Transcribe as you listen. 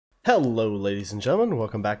Hello ladies and gentlemen,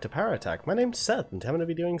 welcome back to Power Attack. My name's Seth and I'm going to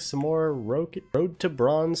be doing some more Road to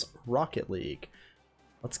Bronze Rocket League.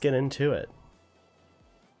 Let's get into it.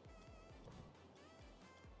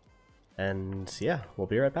 And yeah, we'll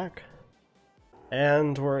be right back.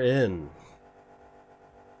 And we're in.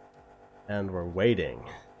 And we're waiting.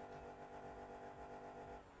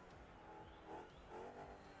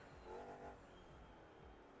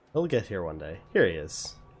 He'll get here one day. Here he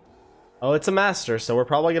is. Oh, it's a master, so we're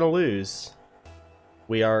probably going to lose.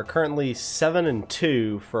 We are currently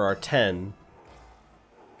 7-2 for our 10.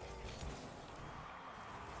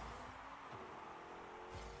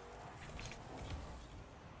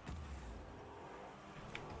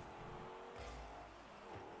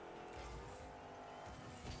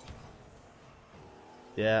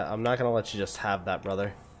 Yeah, I'm not going to let you just have that,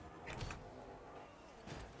 brother.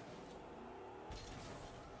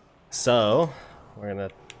 So, we're going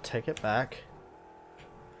to take it back.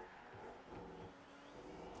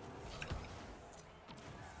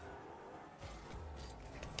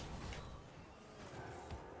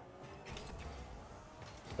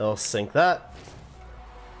 They'll sink that.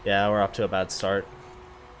 Yeah, we're off to a bad start.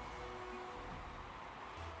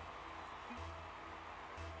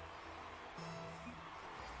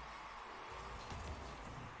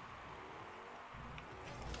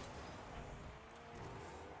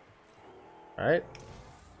 Alright.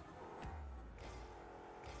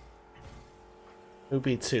 Who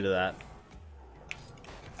beats who to that?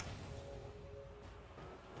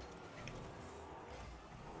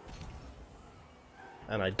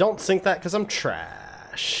 And I don't sink that because I'm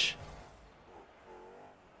trash.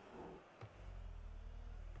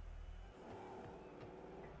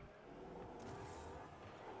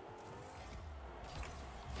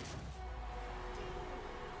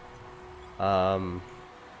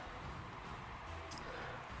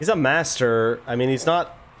 He's a master. I mean, he's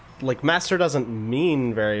not, like, master doesn't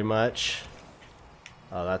mean very much.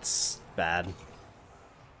 Oh, that's bad.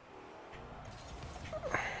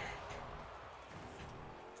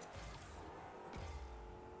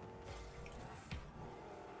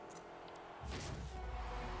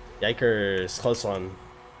 Yikers, close one.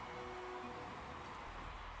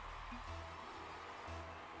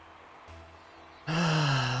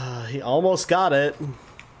 He almost got it.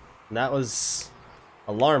 That was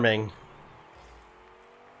alarming.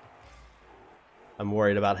 I'm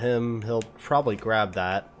worried about him. He'll probably grab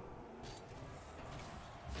that.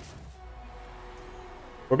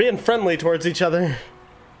 We're being friendly towards each other.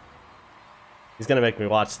 He's gonna make me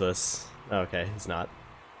watch this. Okay, he's not.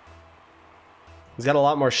 He's got a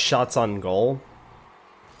lot more shots on goal,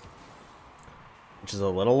 which is a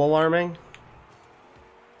little alarming.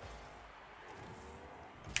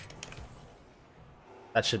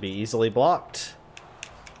 That should be easily blocked.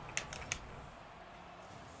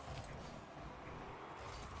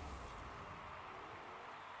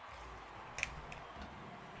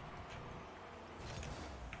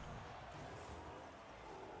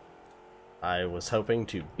 I was hoping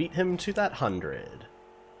to beat him to that 100.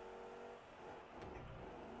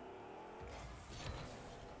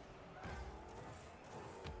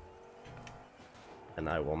 And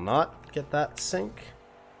I will not get that sink.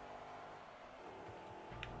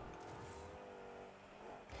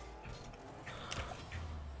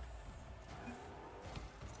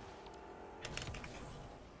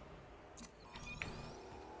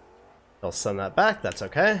 They'll send that back, that's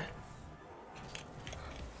okay.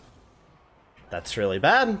 That's really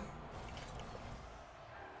bad.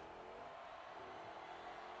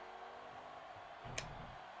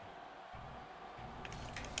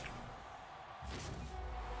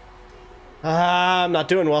 I'm not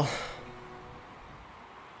doing well.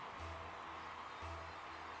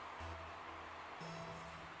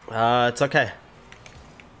 It's okay.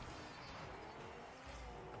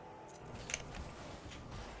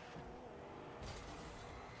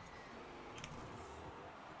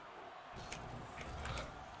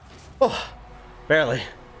 Oh, barely.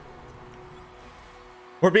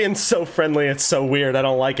 We're being so friendly, it's so weird, I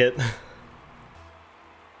don't like it.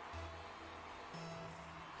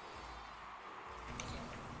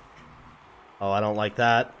 Oh, I don't like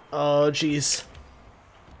that. Oh, jeez.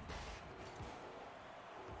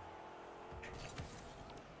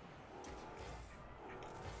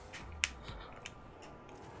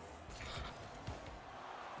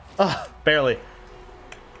 Ah, barely.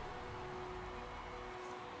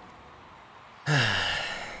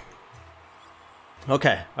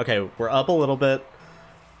 Okay, we're up a little bit.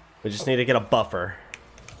 We just need to get a buffer.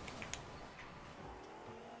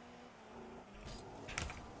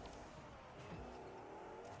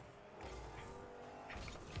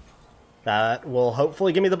 That will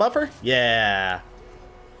hopefully give me the buffer. Yeah.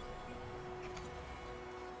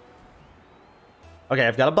 Okay,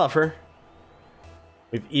 I've got a buffer.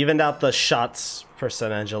 We've evened out the shots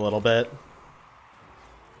percentage a little bit.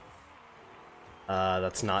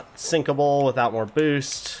 That's not sinkable without more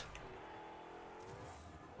boost.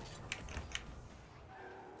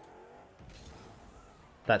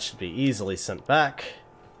 That should be easily sent back.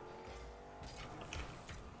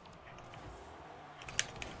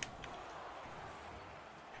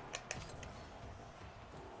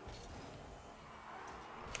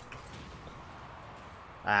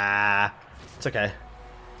 Ah, it's okay.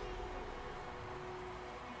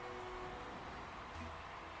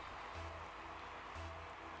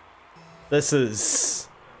 This is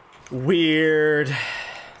weird.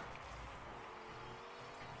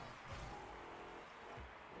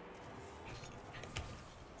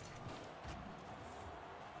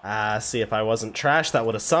 Ah, see, if I wasn't trash, that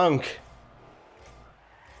would have sunk.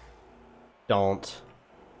 Don't.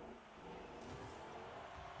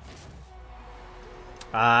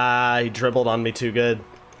 Ah, he dribbled on me too good.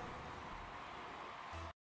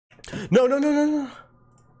 No, no, no, no, no.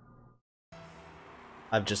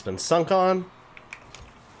 I've just been sunk on.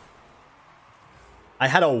 I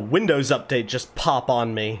had a Windows update just pop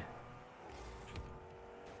on me.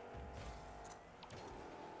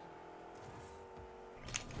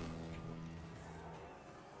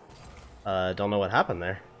 Don't know what happened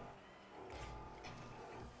there.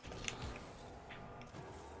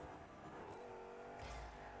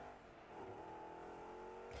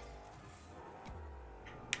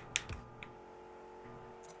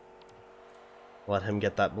 Let him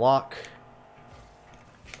get that block.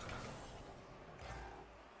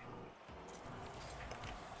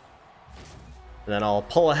 And then I'll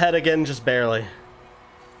pull ahead again, just barely.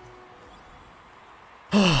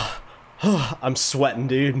 I'm sweating,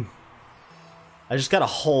 dude. I just gotta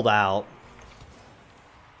hold out.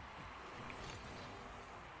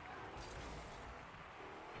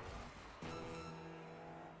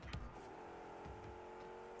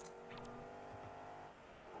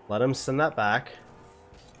 Let him send that back.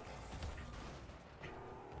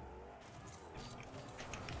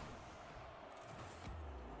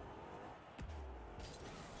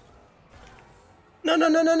 No, no,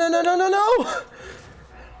 no, no, no, no, no, no, no!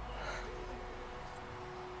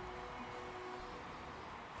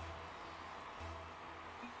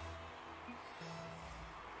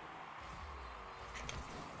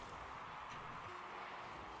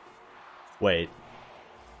 Wait.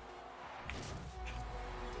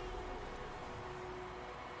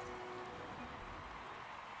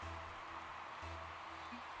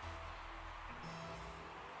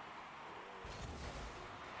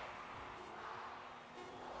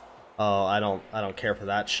 Oh, I don't care for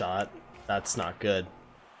that shot. That's not good.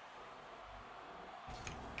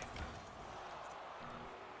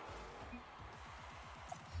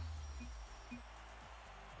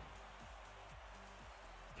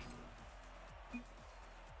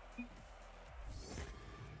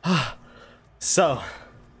 So,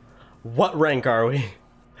 what rank are we?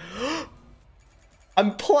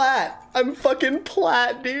 I'm plat! I'm fucking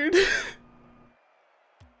plat, dude!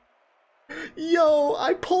 Yo,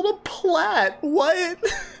 I pulled a plat! What?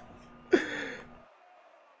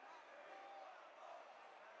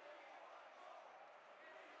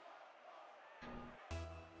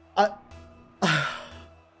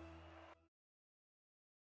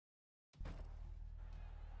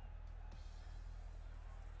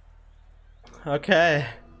 Okay.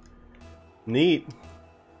 Neat.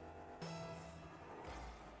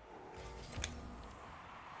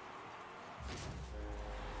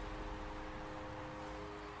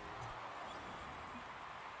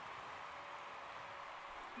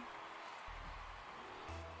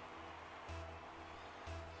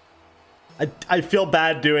 I feel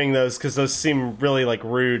bad doing those because those seem really like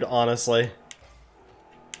rude, honestly.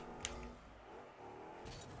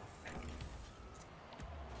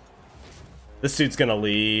 This dude's gonna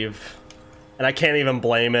leave. And I can't even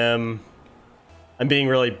blame him. I'm being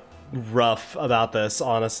really rough about this,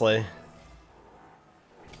 honestly.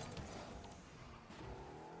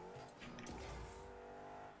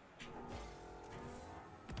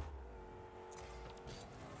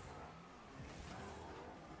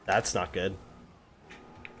 That's not good.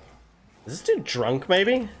 Is this dude drunk,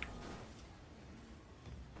 maybe?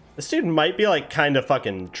 This dude might be, like, kind of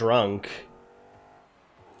fucking drunk.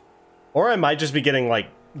 Or I might just be getting, like,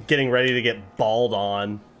 getting ready to get balled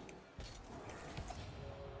on.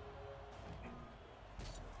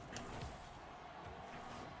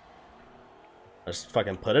 I'll just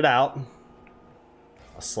fucking put it out.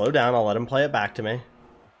 I'll slow down, I'll let him play it back to me.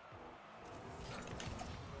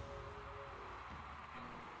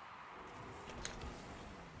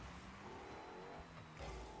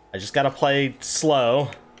 I just gotta play slow.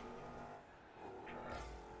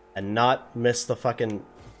 And not miss the fucking...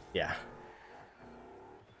 Yeah.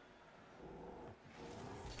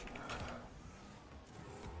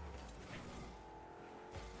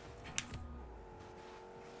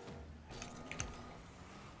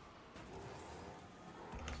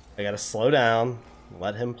 I gotta slow down,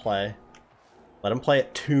 let him play. Let him play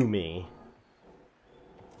it to me.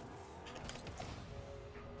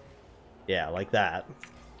 Yeah, like that.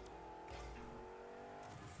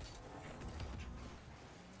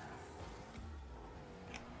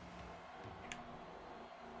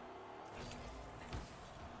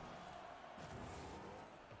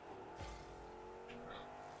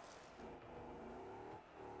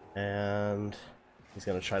 And he's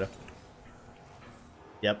gonna try to...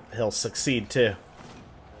 Yep, he'll succeed too.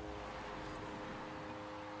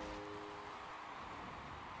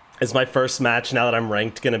 Is my first match, now that I'm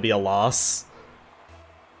ranked, gonna be a loss?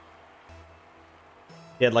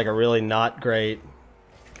 He had like a really not great...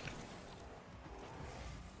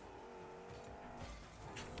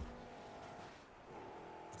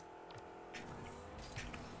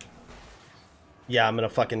 Yeah, I'm gonna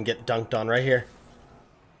fucking get dunked on right here.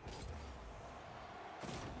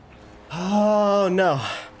 Oh no,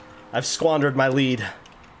 I've squandered my lead.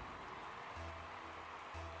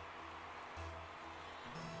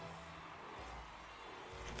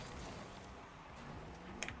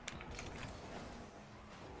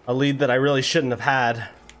 A lead that I really shouldn't have had.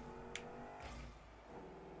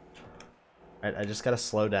 Alright, I just gotta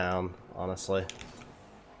slow down, honestly.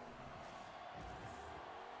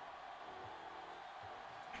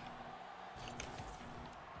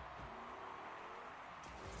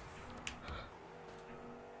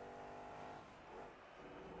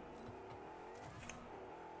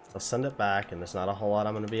 I'll send it back, and there's not a whole lot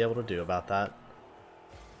I'm going to be able to do about that.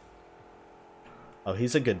 Oh,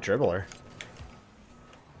 he's a good dribbler.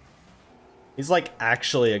 He's like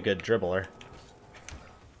actually a good dribbler.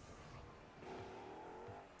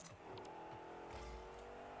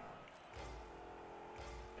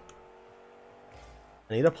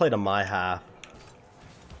 I need to play to my half.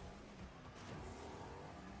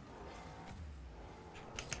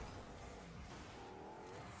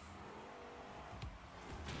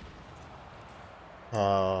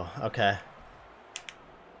 Oh, okay.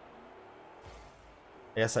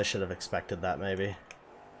 I guess I should have expected that, maybe.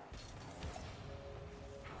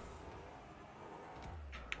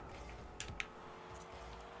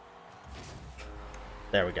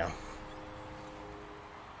 There we go.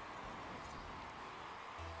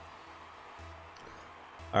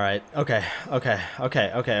 Alright, okay.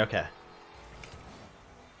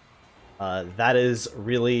 That is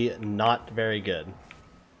really not very good.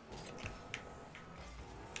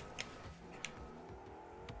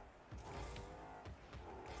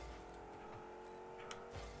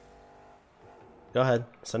 Go ahead,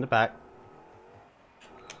 send it back.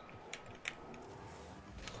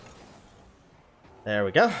 There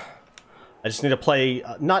we go. I just need to play,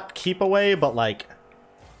 not keep away, but like...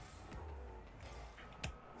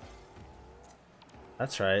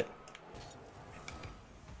 That's right.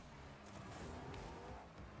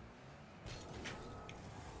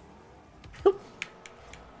 Oop.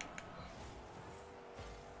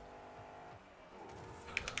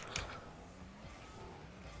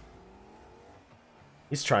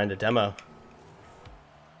 He's trying to demo.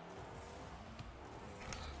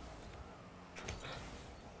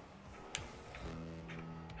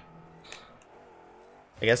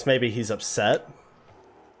 I guess maybe he's upset.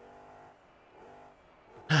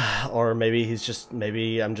 Or maybe he's just,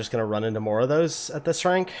 maybe I'm just gonna run into more of those at this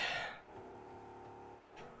rank.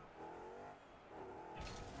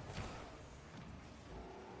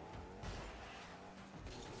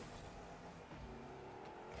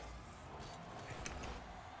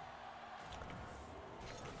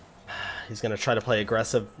 He's gonna try to play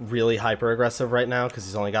aggressive, really hyper aggressive right now because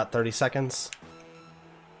he's only got 30 seconds.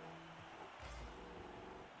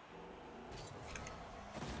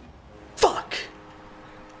 Fuck!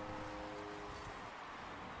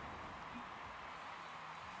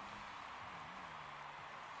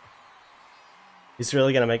 He's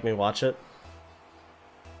really gonna make me watch it?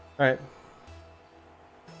 Alright.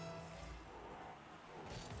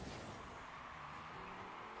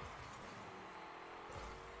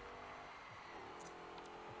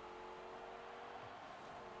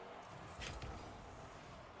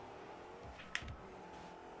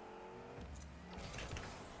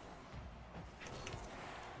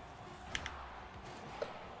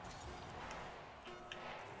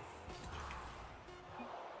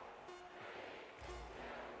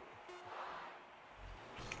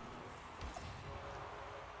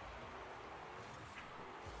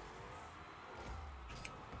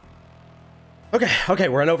 Okay, okay,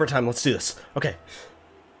 we're in overtime. Let's do this. Okay.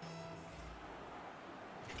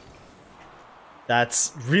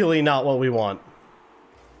 That's really not what we want.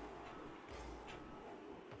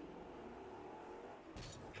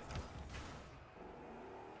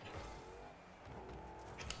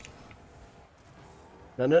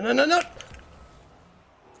 No, no, no, no, no!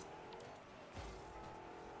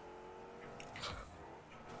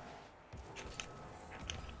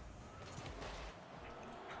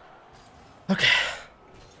 Okay.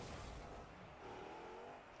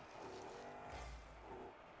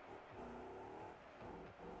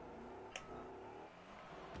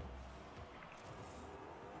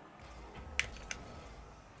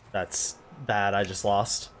 That's bad, I just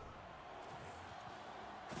lost.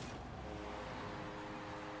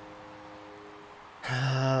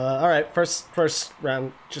 Alright, first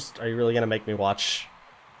round. Just, are you really gonna make me watch?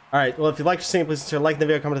 Alright, well, if you'd like to see me, please consider liking the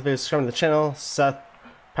video, comment to the video, subscribe to the channel. Seth,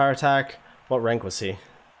 power attack. What rank was he?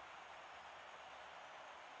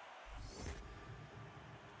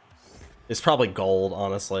 It's probably gold,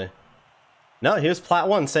 honestly. No, he was plat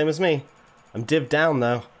 1, same as me. I'm div down,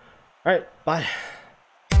 though. Alright, bye.